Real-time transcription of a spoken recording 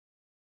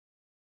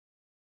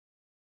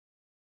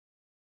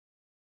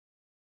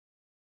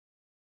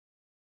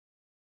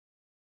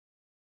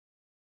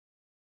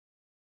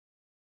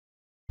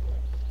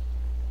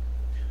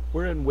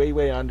We're in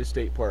way onto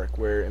State Park,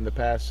 where in the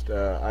past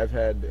I've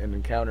had an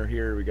encounter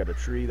here. We got a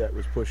tree that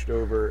was pushed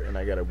over, and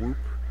I got a whoop.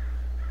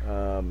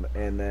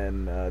 And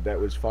then that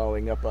was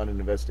following up on an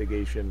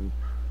investigation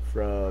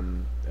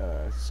from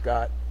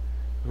Scott,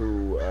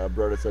 who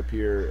brought us up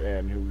here,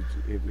 and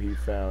he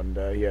found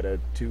he had a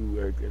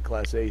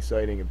Class A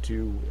sighting of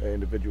two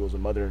individuals, a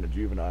mother and a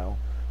juvenile,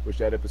 which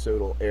that episode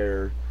will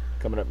air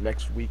coming up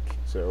next week.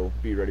 So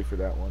be ready for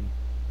that one.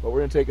 But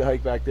we're gonna take a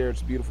hike back there.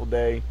 It's a beautiful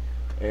day,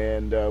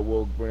 and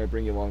we're gonna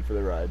bring you along for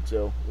the ride.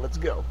 So let's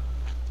go.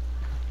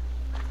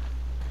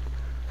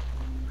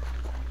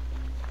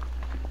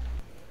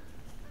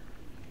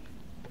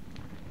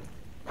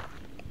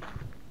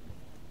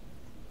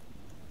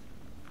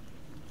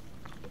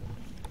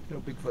 No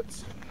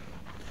Bigfoots.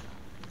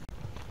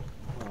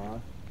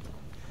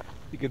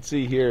 You can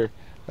see here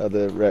how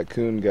the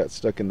raccoon got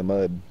stuck in the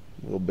mud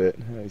a little bit.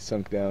 He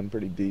sunk down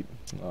pretty deep.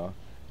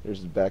 There's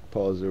his back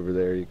paws over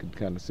there. You can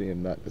kind of see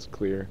him not as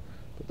clear,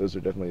 but those are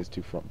definitely his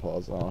two front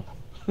paws. Oh,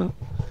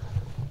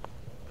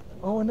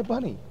 and the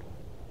bunny.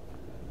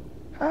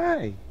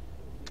 Hi.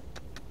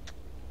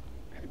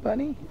 Hi,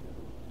 bunny.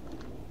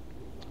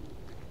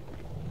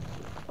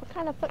 What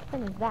kind of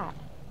footprint is that?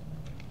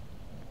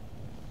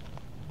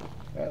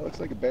 That looks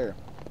like a bear.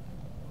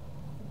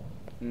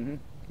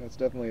 That's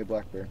definitely a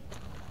black bear.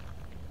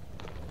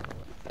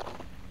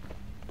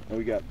 And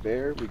we got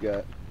bear, we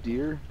got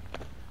deer,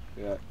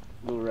 we got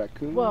little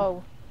raccoon.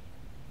 Whoa.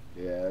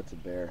 Yeah, that's a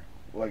bear.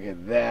 Look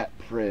at that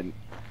print.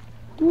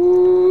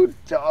 Ooh,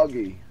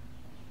 doggy.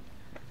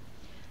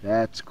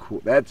 That's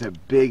cool. That's a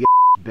big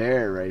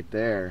bear right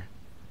there.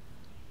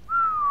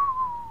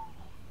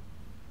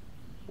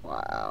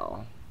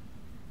 Wow.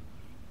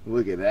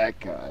 Look at that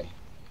guy.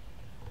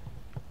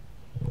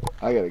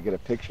 I gotta get a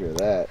picture of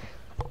that.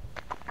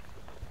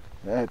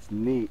 That's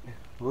neat.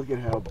 Look at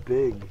how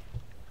big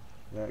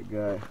that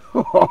guy.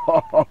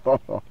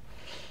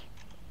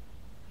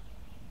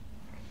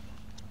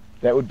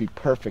 That would be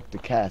perfect to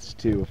cast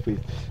too.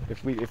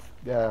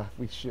 No,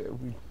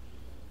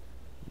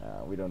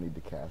 we don't need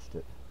to cast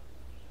it.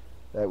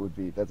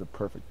 That's a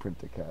perfect print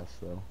to cast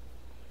though.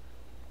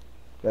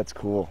 That's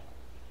cool.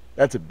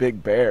 That's a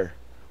big bear.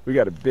 We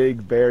got a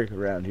big bear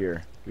around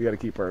here. We gotta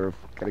keep our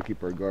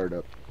guard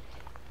up.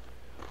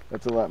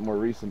 That's a lot more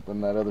recent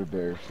than that other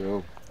bear,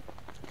 so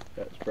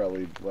that's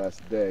probably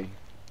last day.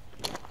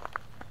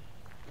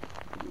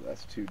 Maybe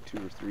last two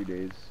or 3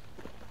 days.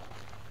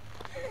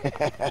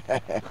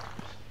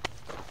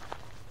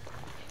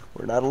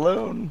 We're not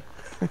alone.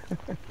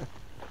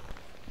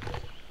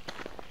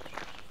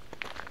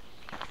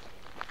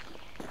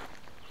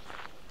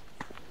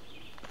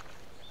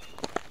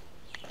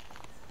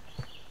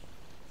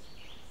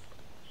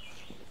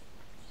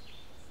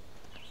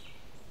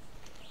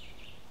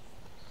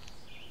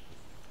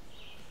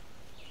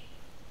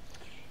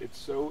 It's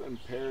so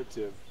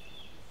imperative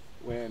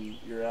when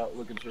you're out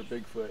looking for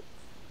Bigfoot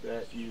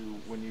that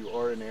when you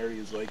are in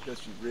areas like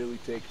this, you really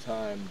take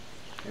time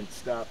and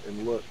stop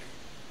and look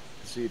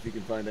to see if you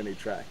can find any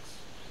tracks.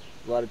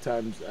 A lot of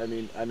times, I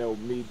mean, I know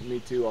me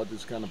too, I'll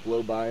just kind of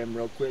blow by them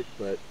real quick,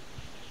 but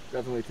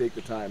definitely take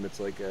the time. It's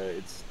like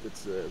it's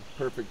a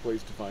perfect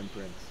place to find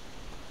prints.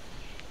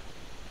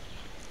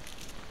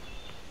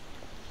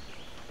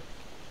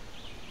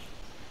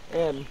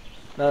 And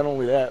not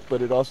only that,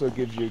 but it also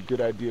gives you a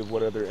good idea of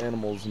what other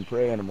animals and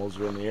prey animals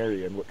are in the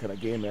area and what kind of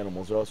game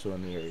animals are also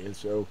in the area.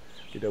 So,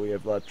 you know, we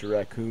have lots of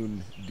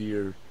raccoon,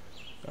 deer,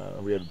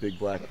 we have a big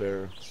black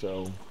bear,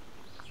 so,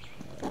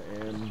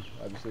 and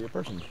obviously a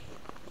person.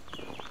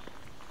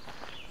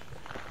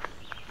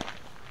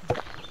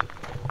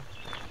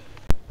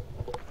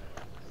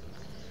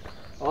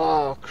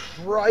 Oh,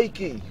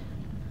 crikey!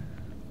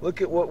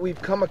 Look at what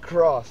we've come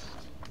across.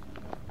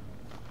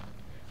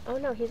 Oh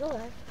no, he's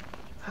alive.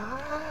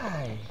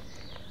 Hi.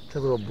 It's a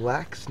little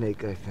black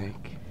snake, I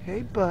think.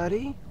 Hey,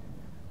 buddy.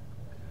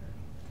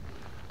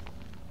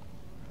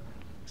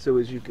 So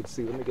as you can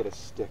see, let me get a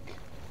stick.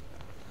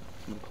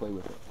 I'm gonna play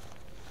with it.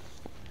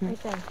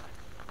 Right there.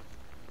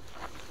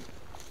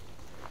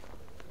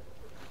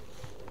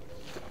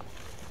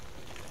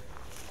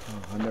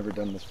 Oh, I've never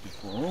done this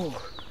before.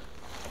 Oh.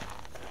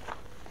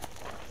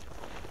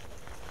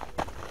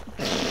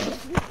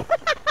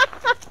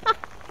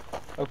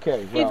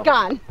 Okay, well. He's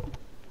gone.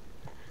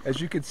 As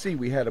you can see,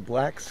 we had a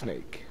black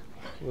snake,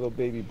 a little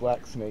baby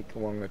black snake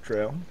along the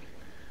trail.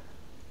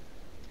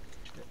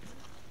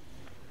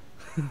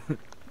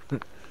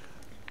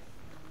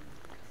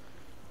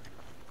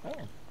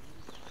 Oh,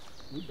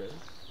 blueberry.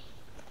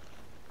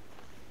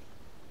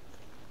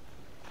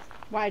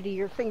 Why, do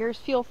your fingers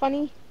feel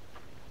funny?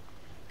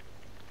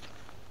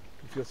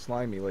 You feel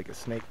slimy like a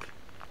snake.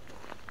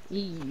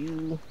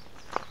 Ew.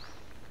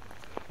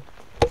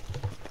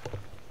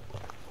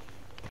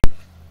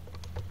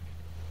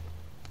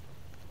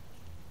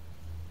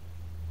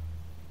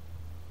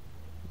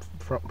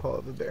 Front paw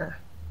of a bear.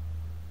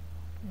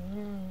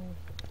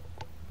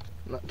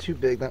 Not too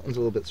big. That one's a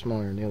little bit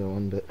smaller than the other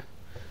one, but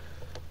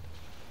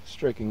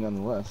striking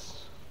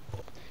nonetheless.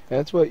 And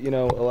that's what, you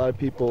know, a lot of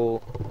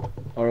people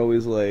are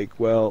always like,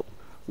 well,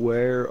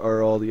 where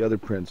are all the other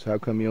prints? How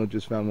come you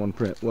just found one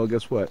print? Well,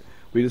 guess what?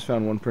 We just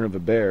found one print of a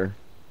bear,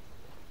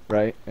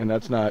 right? And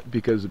that's not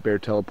because the bear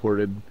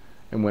teleported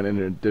and went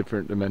into a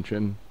different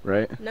dimension,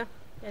 right? No,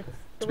 it's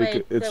the It's,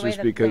 way it's the way just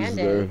the because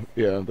ground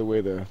is. the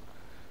way the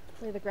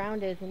Where the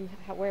ground is and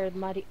where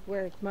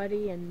it's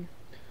muddy and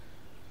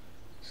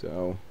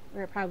so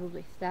where it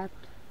probably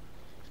stepped.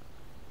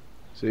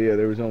 so yeah,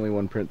 there was only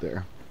one print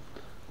there.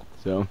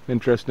 So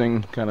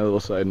interesting, kind of little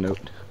side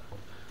note.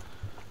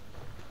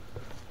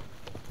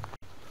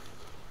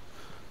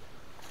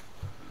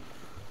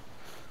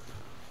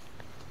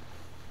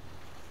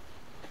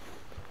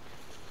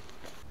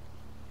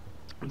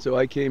 So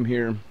I came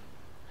here,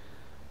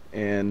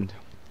 and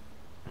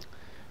it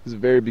was the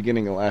very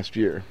beginning of last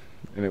year,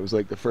 and it was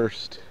like the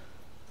first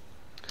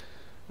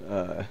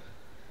time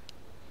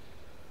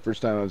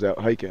I was out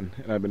hiking,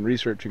 and I've been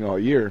researching all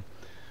year,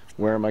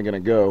 where am I going to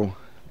go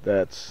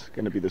that's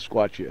going to be the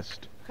squatchiest.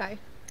 Okay.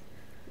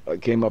 I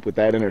came up with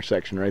that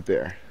intersection right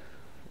there,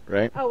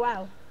 right? Oh,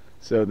 wow.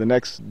 So the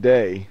next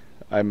day,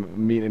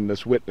 I'm meeting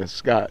this witness,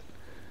 Scott,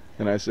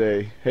 and I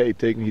say, hey,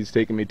 he's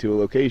taking me to a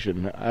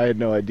location. I had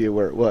no idea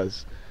where it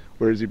was.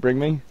 Where does he bring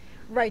me?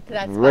 Right to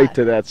that spot. Right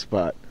to that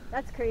spot.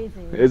 That's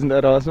crazy. Isn't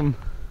that awesome?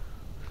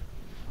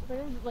 What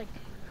is, like,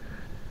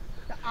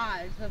 the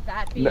odds of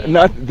that being...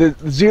 Not the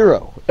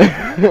zero.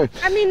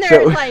 I mean, there's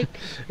So, like...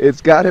 It's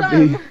gotta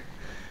some.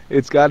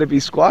 be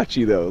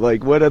squatchy though.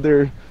 Like what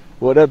other,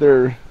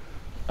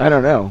 I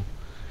don't know.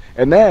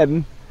 And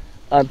then,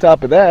 on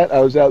top of that,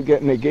 I was out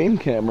getting a game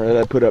camera that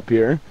I put up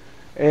here,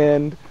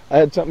 and I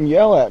had something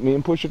yell at me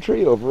and push a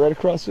tree over right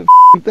across the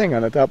thing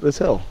on the top of this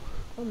hill.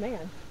 Oh,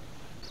 man.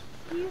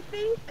 Do you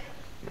think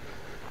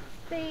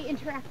they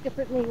interact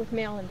differently with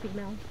male and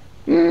female?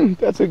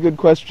 That's a good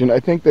question.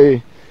 I think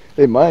they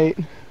might.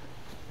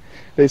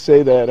 They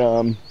say that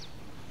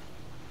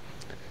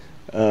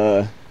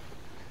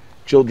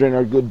children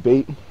are good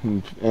bait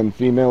and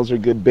females are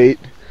good bait.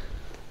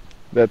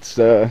 That's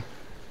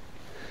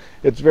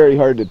it's very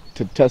hard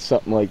to test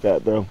something like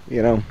that though,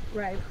 you know.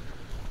 Right.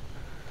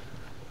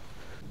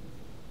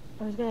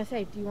 I was gonna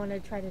say, do you want to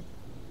try to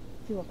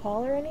do a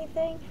call or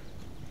anything?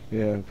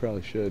 Yeah, I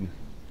probably should.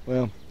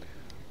 Well,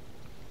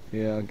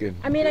 yeah, I'll get...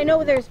 I mean, I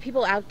know there's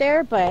people out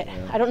there, but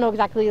Yeah. I don't know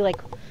exactly, like,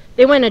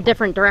 they went a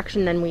different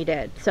direction than we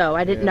did, so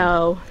I didn't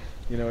know.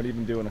 You know what,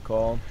 even doing a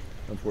call,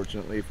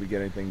 unfortunately, if we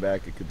get anything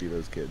back, it could be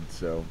those kids,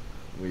 so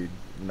we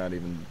not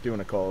even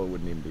doing a call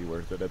wouldn't even be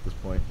worth it at this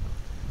point,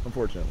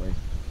 unfortunately.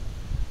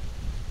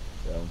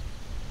 So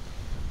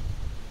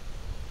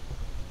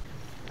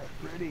that's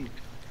pretty.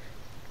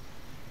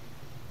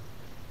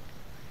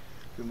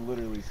 You can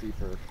literally see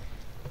for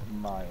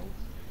miles.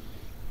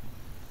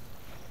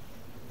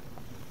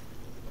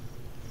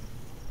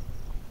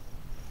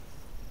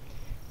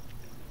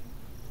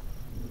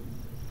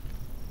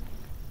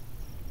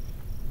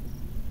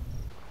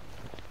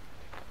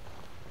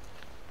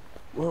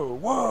 Whoa,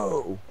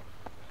 whoa,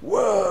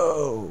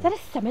 whoa! Is that a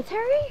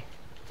cemetery?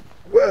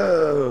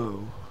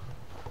 Whoa!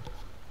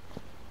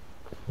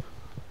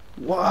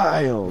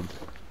 Wild!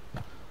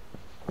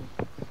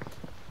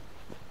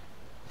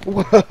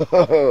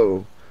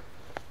 Whoa!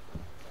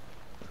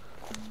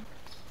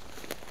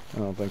 I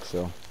don't think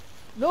so.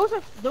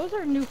 Those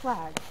are new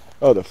flags.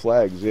 Oh, the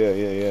flags,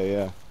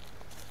 yeah.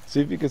 See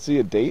if you can see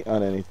a date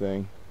on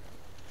anything.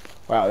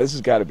 Wow, this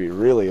has got to be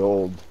really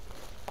old.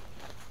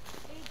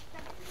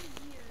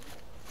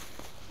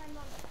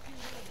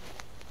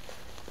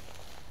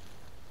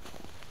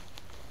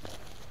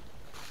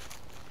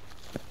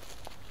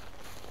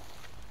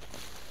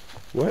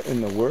 What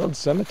in the world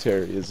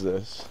cemetery is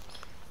this?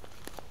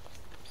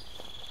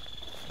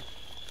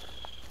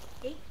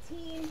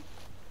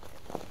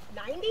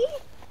 1890?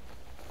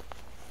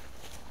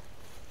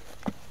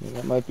 Yeah,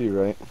 that might be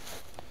right.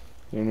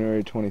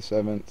 January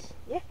 27th.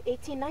 Yeah,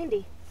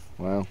 1890.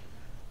 Wow.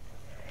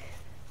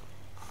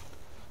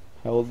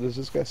 How old is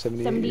this guy?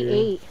 78?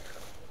 78.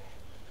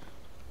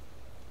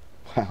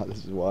 Wow,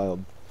 this is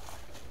wild.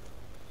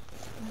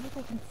 I wonder if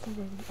I can see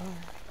where we are.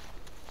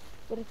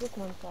 What does this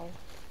one say?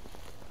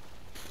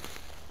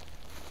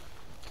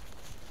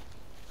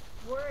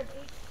 War of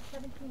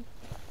 17.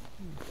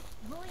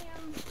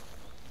 William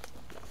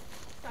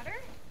Sutter?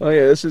 Oh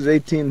yeah, this is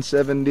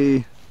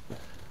 1870,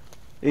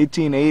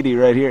 1880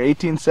 right here.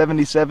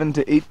 1877 to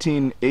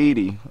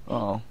 1880.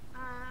 Oh.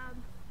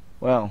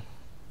 Wow.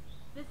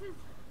 This is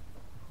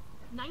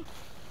 9.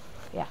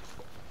 Yeah.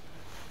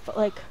 But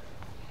like,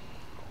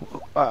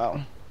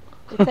 Wow.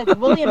 it says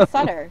William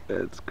Sutter.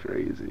 That's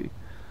crazy.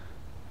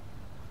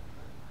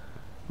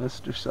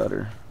 Mr.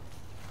 Sutter.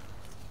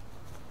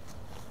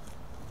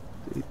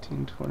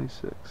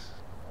 1826.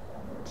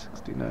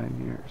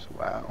 69 years.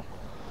 Wow.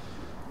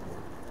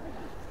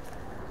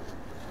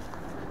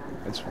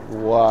 It's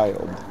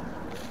wild.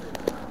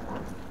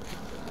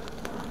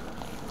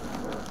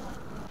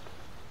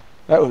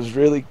 That was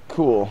really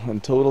cool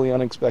and totally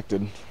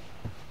unexpected.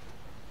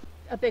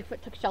 A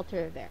Bigfoot took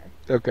shelter there,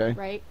 Okay.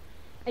 right?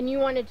 And you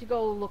wanted to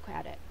go look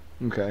at it.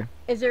 Okay.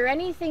 Is there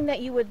anything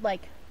that you would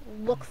like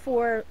look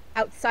for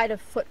outside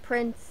of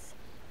footprints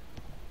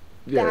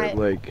Yeah, that,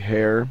 like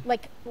hair.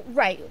 like,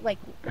 right, like,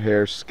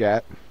 Hair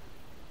scat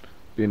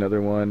be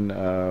another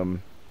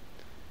one.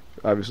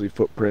 Obviously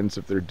footprints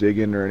if they're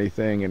digging or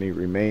anything, any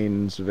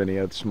remains of any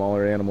other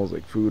smaller animals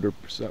like food or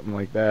something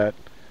like that.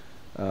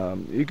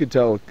 You could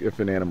tell if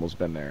an animal's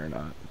been there or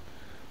not,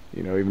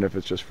 you know, even if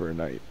it's just for a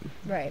night.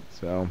 right.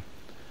 So,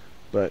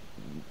 but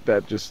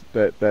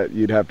that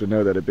you'd have to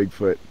know that a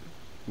Bigfoot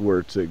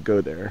were to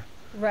go there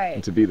and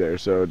Right. to be there.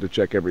 So to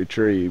check every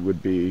tree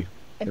would be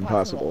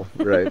impossible.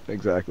 Right,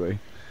 exactly.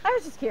 I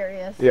was just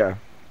curious. Yeah,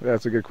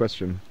 that's a good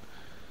question.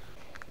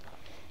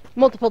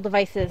 Multiple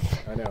devices.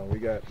 I know, we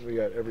got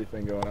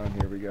everything going on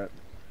here. We got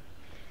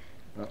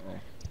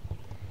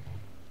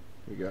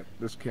we got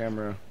this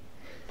camera,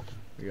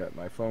 we got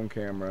my phone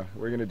camera.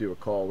 We're gonna do a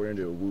call, we're gonna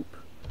do a whoop.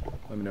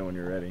 Let me know when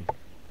you're ready.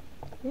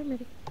 Yeah, I'm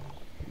ready.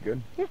 You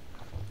good? Yeah.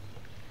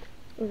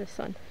 Oh, the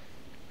sun.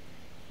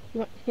 You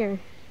want, here,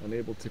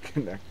 Unable to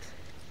connect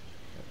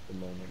at the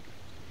moment.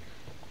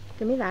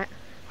 give me that.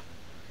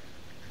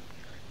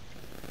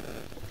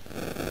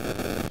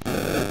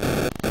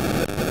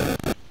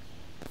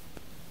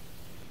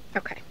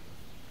 Okay.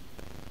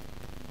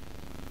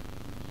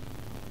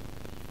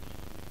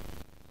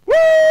 Woo!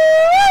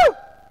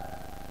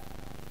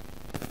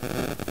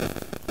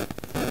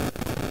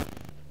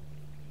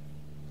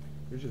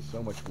 There's just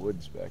so much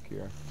woods back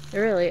here. It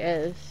really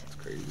is. It's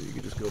crazy. You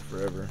could just go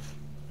forever.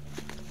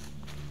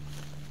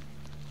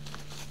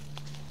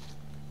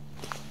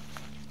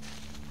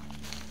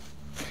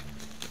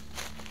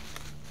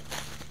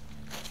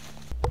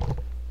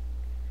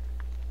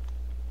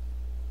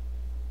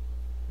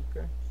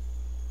 Okay.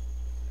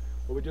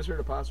 Well, we just heard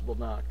a possible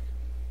knock.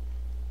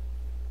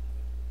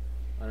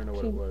 I don't know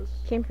what it was.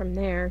 Came from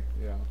there.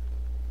 Yeah.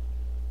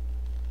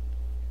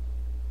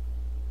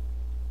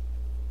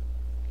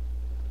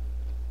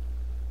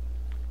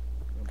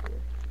 Oh boy.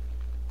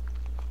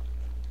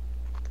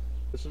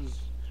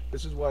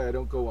 This is why I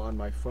don't go on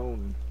my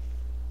phone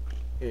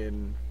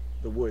in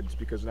the woods,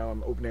 because now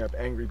I'm opening up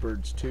Angry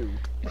Birds 2.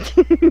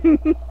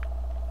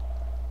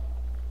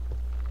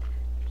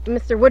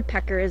 Mr.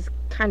 Woodpecker is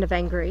kind of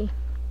angry.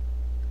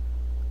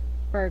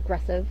 Or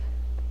aggressive.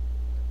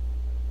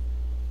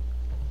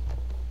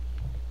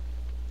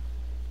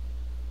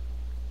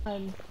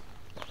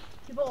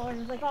 People are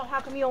just like, oh, how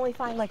come you only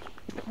find like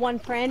one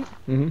print?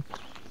 Mm-hmm.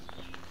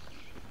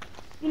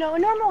 You know, a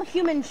normal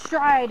human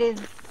stride is,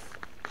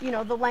 you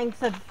know, the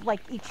length of like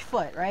each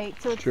foot, right?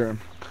 So it's, Sure.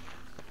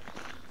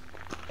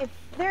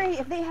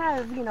 if they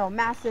have, you know,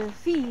 massive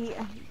feet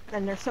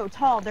and they're so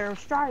tall, their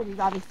stride is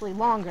obviously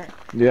longer.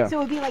 Yeah. So it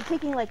would be like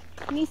taking like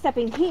me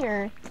stepping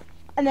here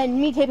and then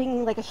me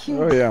taking like a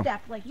huge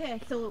step like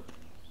this. So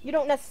you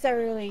don't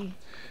necessarily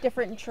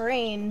different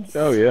terrains.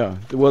 Oh yeah.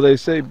 Well, they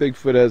say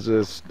Bigfoot has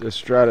a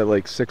strata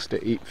like 6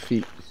 to 8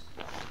 feet.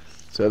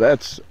 So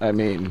that's, I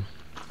mean,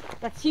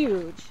 That's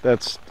huge.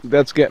 that's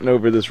getting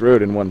over this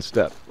road in one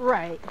step.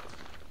 Right.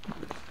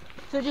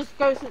 So it just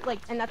goes like,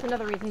 and that's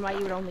another reason why you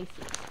would only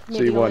see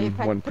See one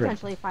print.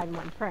 potentially find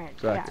one print.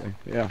 Exactly.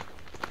 Yeah.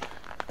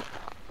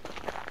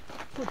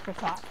 Food for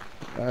thought.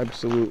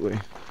 Absolutely.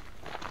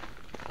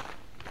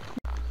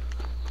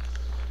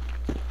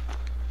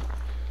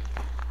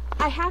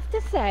 I have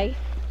to say,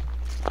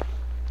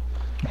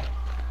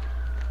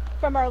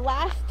 from our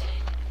last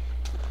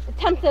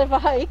attempt of a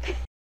hike,